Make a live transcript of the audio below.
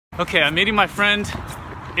Okay, I'm meeting my friend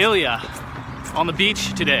Ilya on the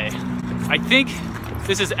beach today. I think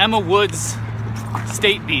this is Emma Woods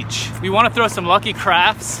State Beach. We want to throw some lucky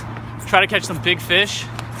crafts, try to catch some big fish.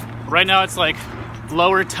 Right now it's like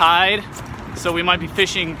lower tide, so we might be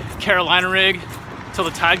fishing Carolina rig till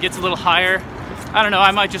the tide gets a little higher. I don't know,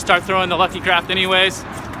 I might just start throwing the lucky craft anyways.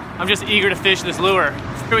 I'm just eager to fish this lure.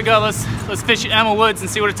 Here we go, let's fish Emma Woods and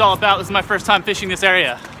see what it's all about. This is my first time fishing this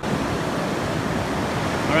area.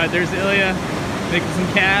 All right, there's Ilya making some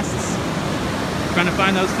casts, trying to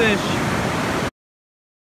find those fish.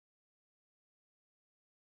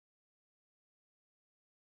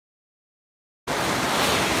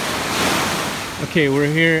 Okay, we're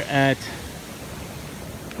here at,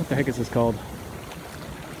 what the heck is this called?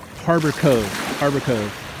 Harbor Cove.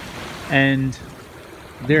 And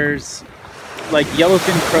there's like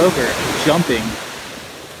yellowfin croaker jumping.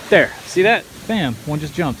 There, see that? Bam, one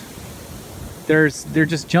just jumped. They're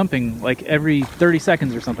just jumping like every 30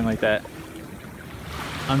 seconds or something like that.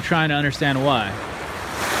 I'm trying to understand why.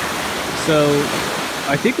 So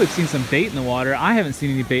I think we've seen some bait in the water. I haven't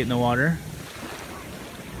seen any bait in the water.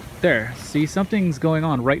 There, see, something's going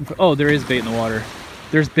on right in front. Oh, there is bait in the water.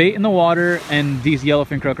 There's bait in the water and these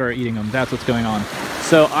yellowfin croaker are eating them. That's what's going on.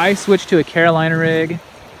 So I switched to a Carolina rig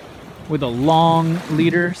with a long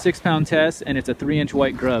leader, 6-pound test, and it's a 3-inch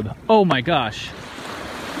white grub. Oh my gosh.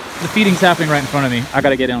 The feeding's happening right in front of me. I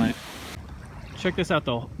gotta get on it. Check this out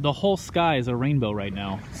though. The whole sky is a rainbow right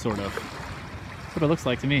now, sort of. That's what it looks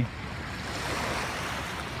like to me.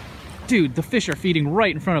 Dude, the fish are feeding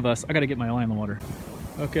right in front of us. I gotta get my eye in the water.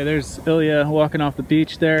 Okay, there's Ilya walking off the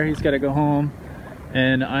beach there. He's gotta go home.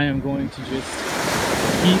 And I am going to just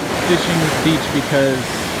keep fishing this beach because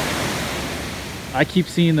I keep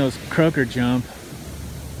seeing those croaker jump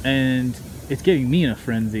and it's getting me in a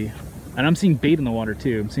frenzy. And I'm seeing bait in the water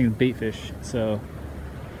too. I'm seeing bait fish. So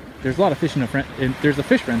there's a lot of fish in there's a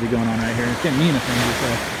fish frenzy going on right here. It's getting me in a frenzy.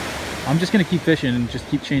 So I'm just gonna keep fishing and just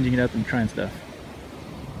keep changing it up and trying stuff.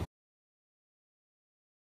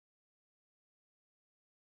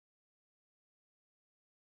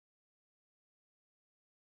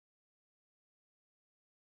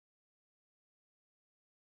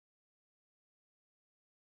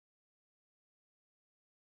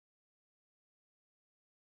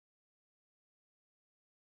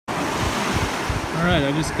 Alright,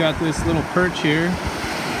 I just got this little perch here,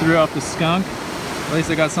 threw off the skunk. At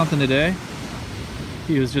least I got something today.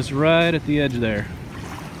 He was just right at the edge there.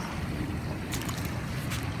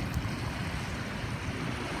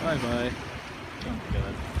 Bye bye. Oh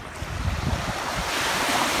god.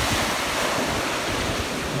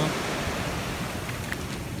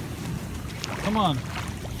 Well, come on,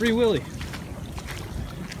 free Willie.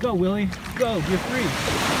 Go Willie, go, you're free.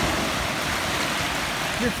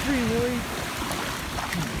 You're free Willie.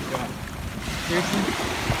 Oh my god. Seriously?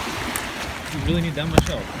 You really need that much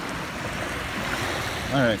help?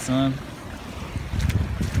 Alright, son.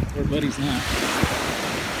 We're buddies now.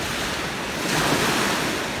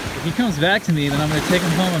 If he comes back to me, then I'm going to take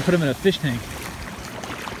him home and put him in a fish tank.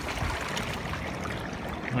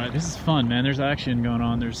 Alright, this is fun, man. There's action going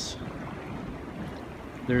on. There's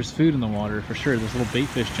food in the water, for sure. There's little bait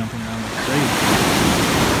fish jumping around like crazy.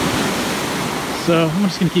 So I'm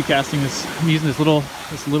just gonna keep casting this. I'm using this little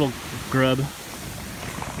grub.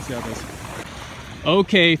 Let's see how it goes.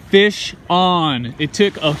 Okay, fish on. It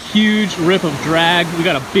took a huge rip of drag. We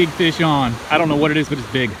got a big fish on. I don't know what it is, but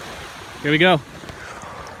it's big. Here we go.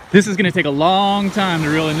 This is gonna take a long time to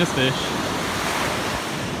reel in this fish.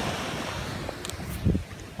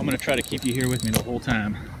 I'm gonna try to keep you here with me the whole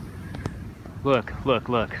time. Look, look,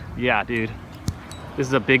 look. Yeah, dude. This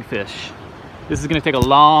is a big fish. This is gonna take a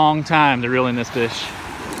long time to reel in this fish.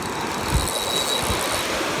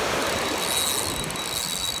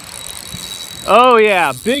 Oh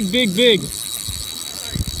yeah, big, big, big.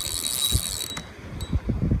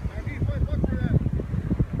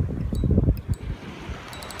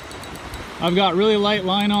 I've got really light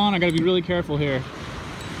line on. I gotta be really careful here.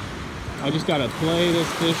 I just gotta play this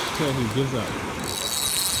fish till he gives up.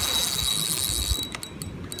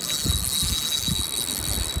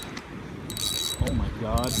 Oh my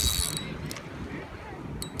god.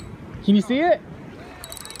 Can you see it?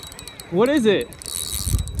 What is it?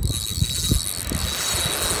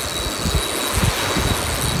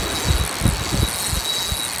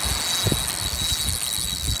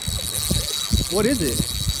 What is it?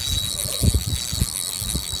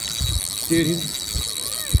 Dude, he's...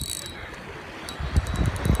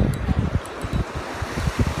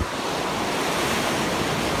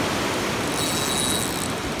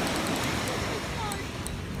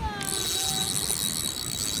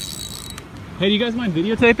 Hey, do you guys mind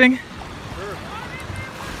videotaping? Sure.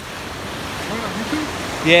 On YouTube?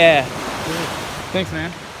 Yeah. Sure. Thanks,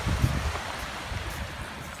 man.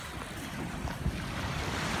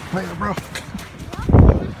 Later, bro.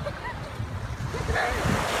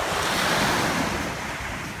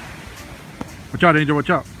 Watch out, Angel,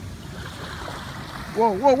 watch out.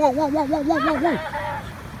 Whoa, whoa, whoa, whoa, whoa, whoa, whoa, whoa, whoa.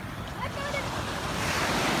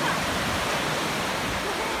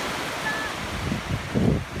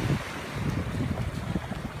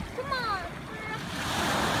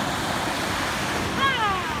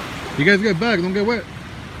 You guys get back, don't get wet.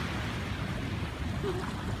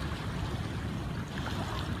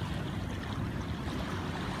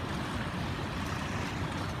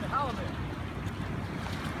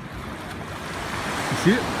 You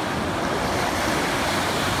see it?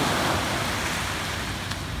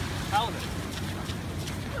 Halibut.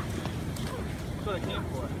 That's what I came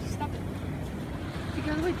for. Stop it. You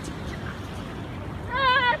gotta wait.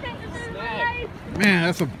 Man,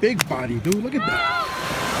 that's a big body, dude. Look at that.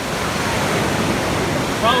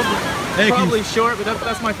 Probably short, but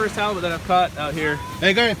that's my first halibut that I've caught out here.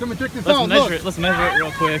 Hey guys, come and check this out. Let's measure it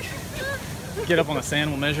real quick. Get up on the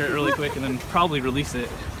sand, we'll measure it really quick, and then probably release it.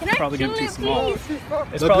 Probably get it too small. Look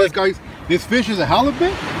at this, guys. This fish is a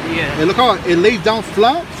halibut. Yeah. And look how it lays down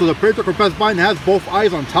flat, so the predator can pass by and has both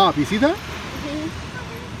eyes on top. You see that?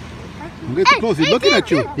 Don't get too close. He's looking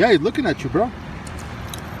at you. Yeah, he's looking at you, bro.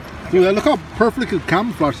 Dude, look how perfectly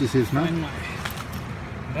camouflaged this is, man. Find my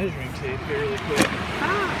measuring tape here really quick.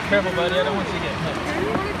 Careful, buddy. I don't want you to get hooked.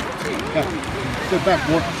 Yeah. Sit back,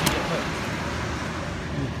 boy.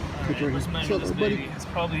 Right, let's measure this baby. It's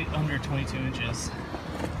probably under 22 inches.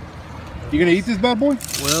 You gonna eat this bad boy?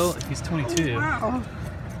 Well, if he's 22.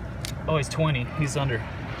 Oh, he's 20. He's under.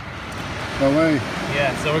 No way.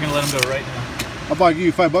 Yeah, so we're gonna let him go right now. I'll probably give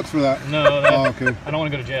you $5 for that. No, oh, okay. I don't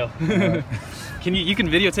want to go to jail. You can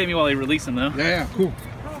videotape me while I release him though. Yeah, cool.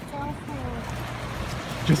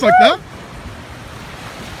 Just like that?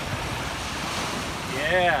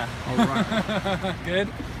 Yeah. All right. Good.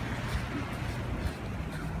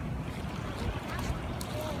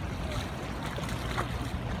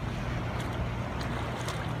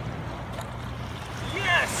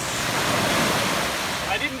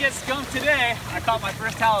 I didn't get skunked today. I caught my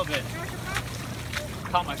first halibut.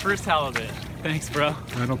 Thanks, bro.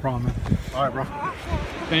 Yeah, no problem, man. All right, bro.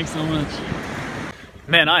 Thanks so much.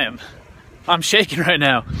 Man, I'm shaking right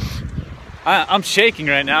now. I'm shaking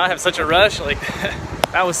right now. I have such a rush. Like,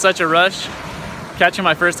 that was such a rush. Catching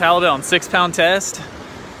my first halibut on 6-pound test.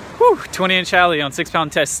 Whew, 20-inch halibut on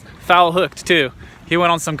 6-pound test. Foul hooked too. He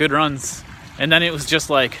went on some good runs. And then it was just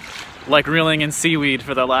like reeling in seaweed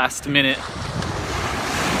for the last minute.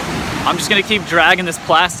 I'm just gonna keep dragging this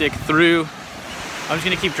plastic through.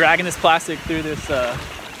 This,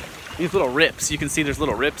 these little rips. You can see there's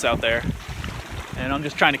little rips out there. And I'm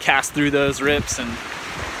just trying to cast through those rips, and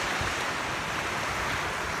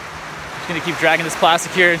just gonna keep dragging this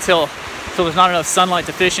plastic here until there's not enough sunlight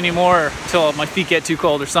to fish anymore, or until my feet get too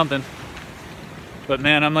cold or something. But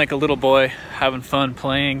man, I'm like a little boy having fun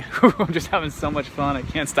playing. I'm just having so much fun. I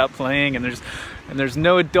can't stop playing, and there's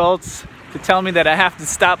no adults to tell me that I have to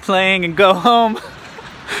stop playing and go home.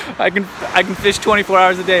 I can fish 24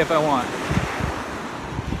 hours a day if I want.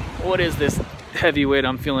 What is this heavy weight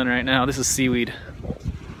I'm feeling right now? This is seaweed.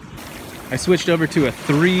 I switched over to a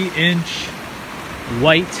 3-inch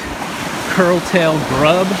white curl-tail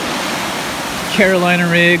grub, Carolina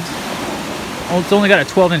rigged. Oh, it's only got a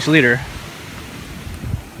 12-inch leader.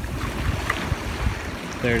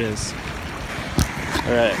 There it is.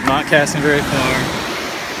 All right, not casting very far.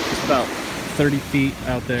 Just about 30 feet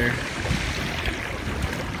out there.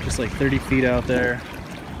 Just like 30 feet out there,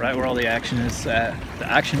 right where all the action is at. The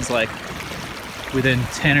action's like within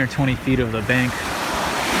 10 or 20 feet of the bank.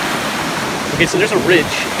 Okay, so there's a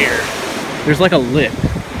ridge here. There's like a lip,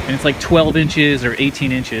 and it's like 12 inches or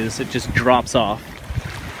 18 inches. It just drops off.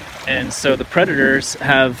 And so the predators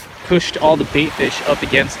have pushed all the bait fish up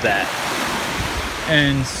against that.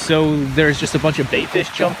 And so there's just a bunch of bait fish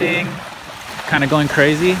jumping, kind of going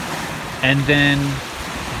crazy. And then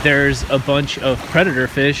there's a bunch of predator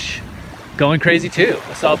fish going crazy too.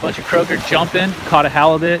 I saw a bunch of croaker jumping, caught a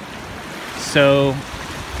halibut. So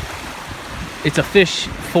it's a fish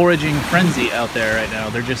foraging frenzy out there right now.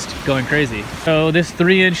 They're just going crazy. So this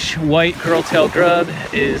 3-inch white curl-tail grub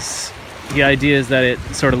is, the idea is that it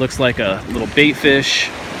sort of looks like a little bait fish.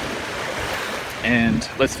 And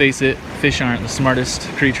let's face it, fish aren't the smartest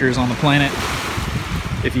creatures on the planet.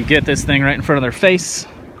 If you get this thing right in front of their face,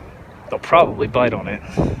 they'll probably bite on it.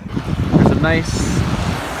 There's a nice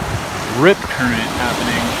rip current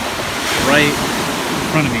happening right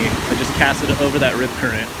front of me. I just cast it over that rip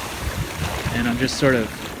current, and I'm just sort of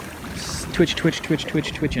twitching.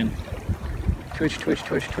 Twitching.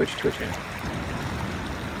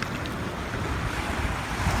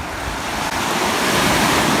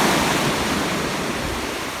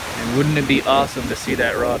 And wouldn't it be awesome to see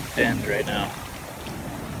that rod bend right now?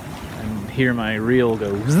 And hear my reel go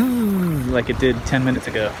like it did 10 minutes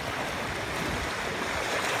ago.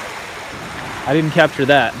 I didn't capture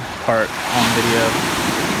that part on video.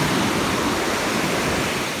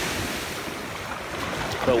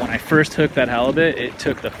 But when I first hooked that halibut, it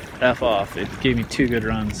took the F off. It gave me 2 good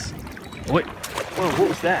runs. What? Whoa, what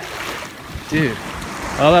was that? Dude.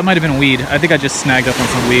 Oh, that might have been weed. I think I just snagged up on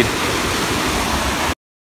some weed.